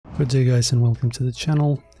Good day guys and welcome to the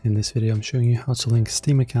channel. In this video I'm showing you how to link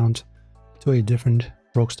Steam account to a different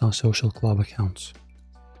Rockstar Social Club account.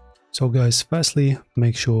 So guys, firstly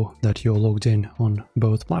make sure that you're logged in on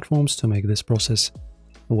both platforms to make this process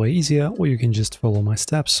way easier, or you can just follow my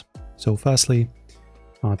steps. So firstly,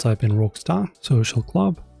 type in Rockstar Social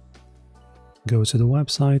Club, go to the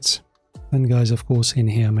website, and guys, of course, in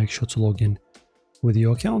here make sure to log in with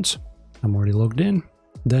your account. I'm already logged in.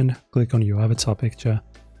 Then click on your avatar picture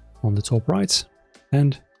on the top right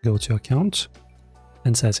and go to account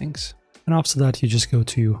and settings. And after that, you just go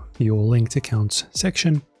to your linked accounts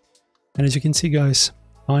section. And as you can see guys,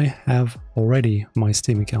 I have already my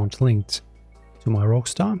Steam account linked to my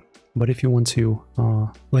Rockstar. But if you want to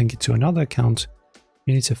link it to another account,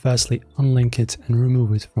 you need to firstly unlink it and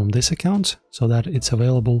remove it from this account so that it's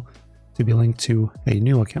available to be linked to a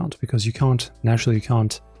new account, because you can't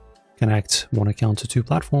connect one account to two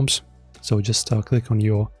platforms. So just click on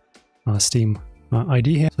your Steam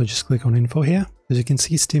ID here. So just click on info here. As you can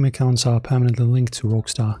see, Steam accounts are permanently linked to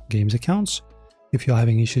Rockstar Games accounts. If you're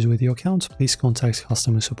having issues with your account, please contact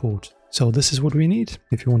customer support. So this is what we need.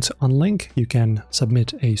 If you want to unlink, you can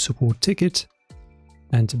submit a support ticket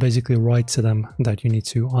and basically write to them that you need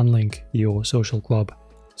to unlink your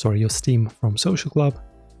your Steam from Social Club.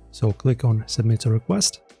 So click on submit a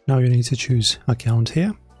request. Now you need to choose account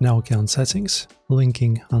here. Now account settings,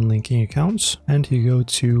 unlinking accounts, and you go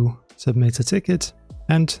to submit a ticket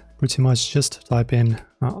and pretty much just type in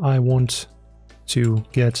I want to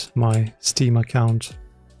get my Steam account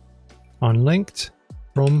unlinked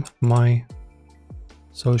from my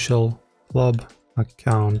Social Club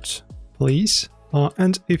account, please.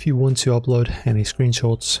 And if you want to upload any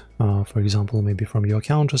screenshots, for example, maybe from your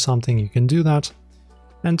account or something, you can do that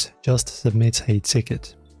and just submit a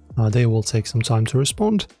ticket. They will take some time to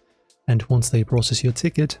respond, and once they process your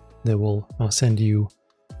ticket, they will send you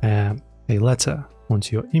a letter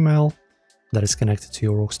onto your email that is connected to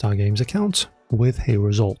your Rockstar Games account with a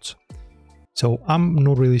result. So I'm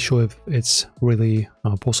not really sure if it's really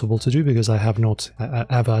possible to do, because I have not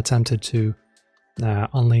ever attempted to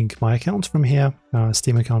unlink my account from here,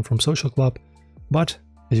 Steam account from Social Club. But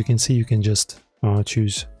as you can see, you can just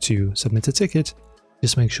choose to submit a ticket.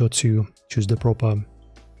 Just make sure to choose the proper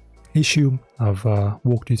issue. I've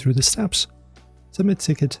walked you through the steps. Submit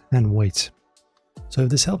ticket and wait. So if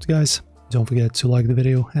this helped guys, don't forget to like the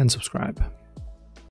video and subscribe.